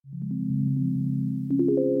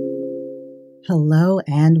Hello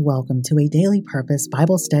and welcome to a Daily Purpose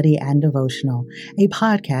Bible Study and Devotional, a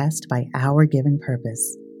podcast by Our Given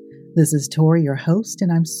Purpose. This is Tori, your host,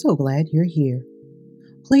 and I'm so glad you're here.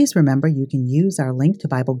 Please remember you can use our link to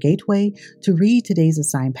Bible Gateway to read today's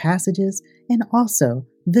assigned passages and also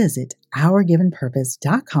visit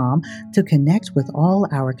OurGivenPurpose.com to connect with all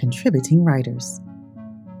our contributing writers.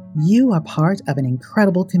 You are part of an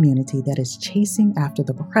incredible community that is chasing after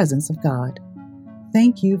the presence of God.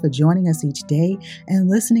 Thank you for joining us each day and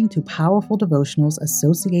listening to powerful devotionals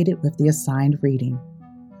associated with the assigned reading.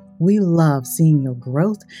 We love seeing your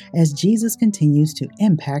growth as Jesus continues to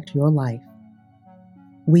impact your life.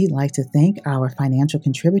 We'd like to thank our financial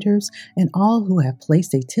contributors and all who have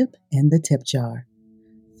placed a tip in the tip jar.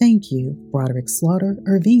 Thank you, Broderick Slaughter,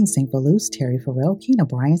 Irvine St. Velouse, Terry Farrell, Keena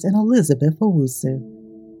Bryant, and Elizabeth Owusu.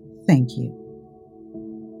 Thank you.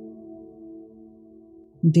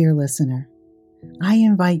 Dear listener, I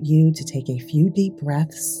invite you to take a few deep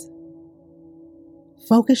breaths.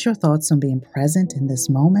 Focus your thoughts on being present in this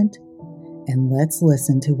moment, and let's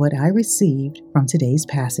listen to what I received from today's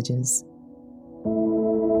passages.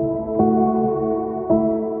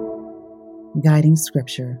 Guiding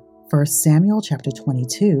Scripture, 1 Samuel chapter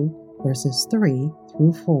 22, verses 3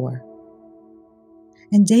 through 4.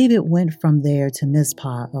 And David went from there to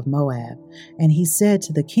Mizpah of Moab, and he said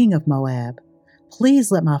to the king of Moab,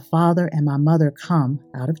 "Please let my father and my mother come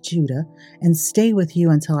out of Judah and stay with you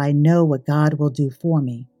until I know what God will do for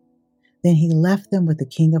me." Then he left them with the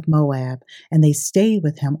king of Moab, and they stayed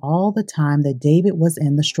with him all the time that David was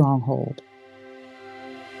in the stronghold.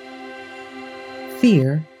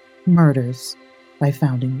 Fear Murders by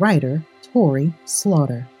founding writer Tori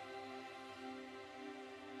Slaughter.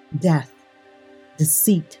 Death,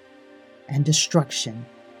 deceit, and destruction.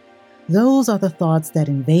 Those are the thoughts that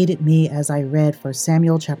invaded me as I read 1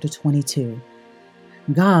 Samuel chapter 22.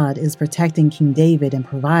 God is protecting King David and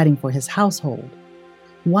providing for his household.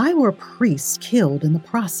 Why were priests killed in the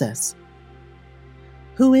process?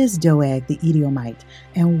 Who is Doeg the Edomite,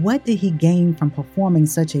 and what did he gain from performing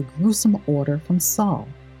such a gruesome order from Saul?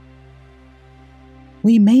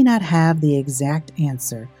 We may not have the exact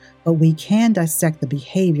answer, but we can dissect the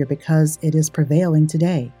behavior because it is prevailing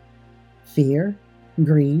today. Fear,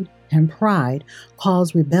 greed, and pride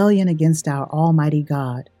cause rebellion against our Almighty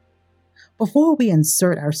God. Before we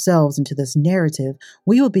insert ourselves into this narrative,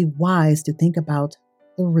 we will be wise to think about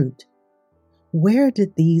the root. Where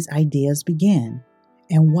did these ideas begin?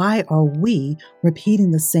 And why are we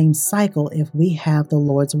repeating the same cycle if we have the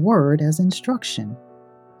Lord's Word as instruction?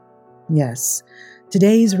 Yes,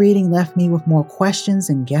 today's reading left me with more questions,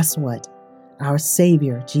 and guess what? Our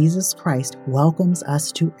Savior, Jesus Christ, welcomes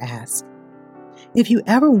us to ask. If you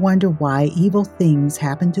ever wonder why evil things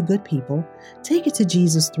happen to good people, take it to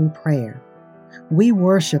Jesus through prayer. We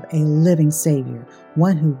worship a living Savior,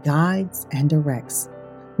 one who guides and directs.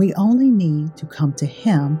 We only need to come to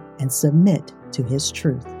Him and submit to His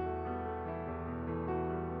truth.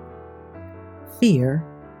 Fear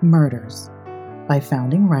Murders by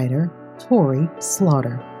founding writer Tori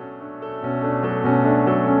Slaughter.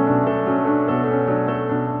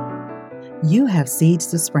 You have seeds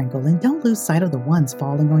to sprinkle, and don't lose sight of the ones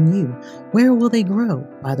falling on you. Where will they grow?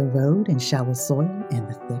 By the road, in shallow soil, in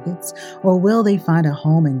the thickets? Or will they find a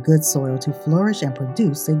home in good soil to flourish and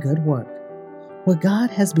produce a good work? What God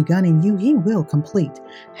has begun in you, He will complete.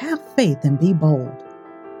 Have faith and be bold.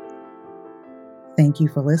 Thank you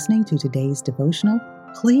for listening to today's devotional.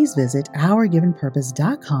 Please visit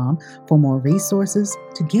OurGivenPurpose.com for more resources,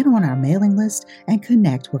 to get on our mailing list, and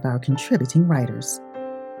connect with our contributing writers.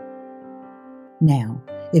 Now,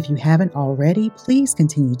 if you haven't already, please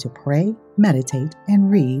continue to pray, meditate, and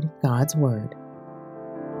read God's Word.